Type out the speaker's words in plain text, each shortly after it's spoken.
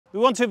We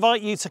want to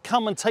invite you to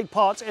come and take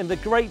part in the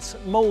Great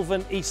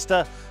Malvern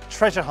Easter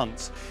Treasure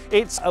Hunt.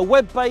 It's a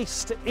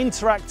web-based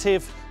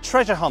interactive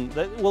treasure hunt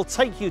that will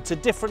take you to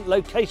different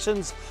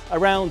locations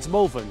around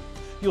Malvern.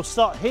 You'll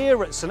start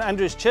here at St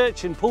Andrew's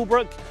Church in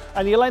Poolbrook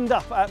and you'll end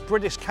up at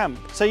British Camp.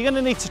 So you're going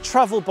to need to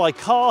travel by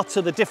car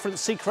to the different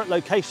secret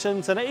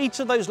locations, and at each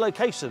of those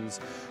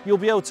locations you'll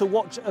be able to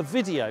watch a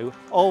video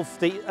of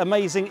the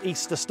amazing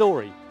Easter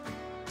story.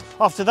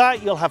 After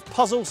that you'll have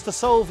puzzles to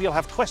solve, you'll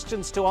have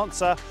questions to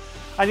answer,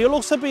 and you'll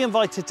also be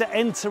invited to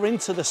enter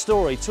into the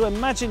story, to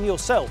imagine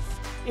yourself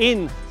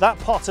in that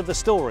part of the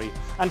story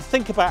and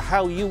think about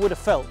how you would have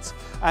felt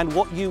and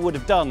what you would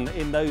have done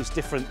in those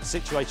different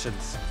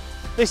situations.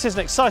 This is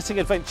an exciting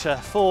adventure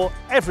for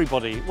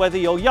everybody, whether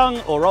you're young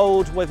or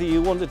old, whether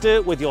you want to do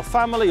it with your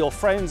family or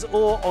friends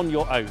or on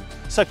your own.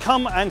 So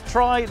come and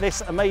try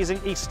this amazing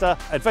Easter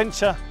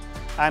adventure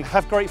and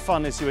have great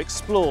fun as you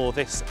explore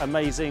this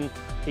amazing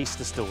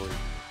Easter story.